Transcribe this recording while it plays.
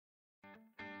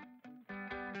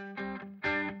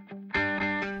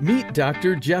Meet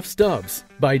Dr. Jeff Stubs,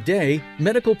 by day,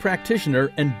 medical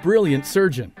practitioner and brilliant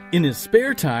surgeon. In his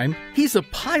spare time, he's a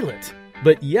pilot.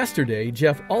 But yesterday,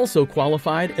 Jeff also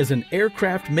qualified as an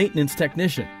aircraft maintenance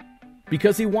technician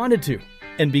because he wanted to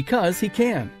and because he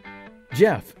can.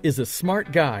 Jeff is a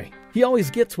smart guy. He always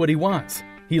gets what he wants.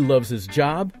 He loves his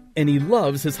job and he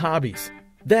loves his hobbies.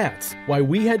 That's why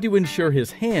we had to insure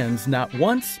his hands not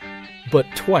once, but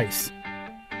twice.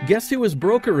 Guess who his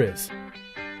broker is?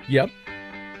 Yep,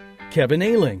 Kevin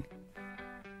Aling.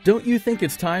 Don't you think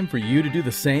it's time for you to do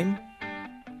the same?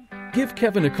 Give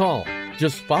Kevin a call.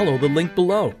 Just follow the link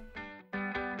below.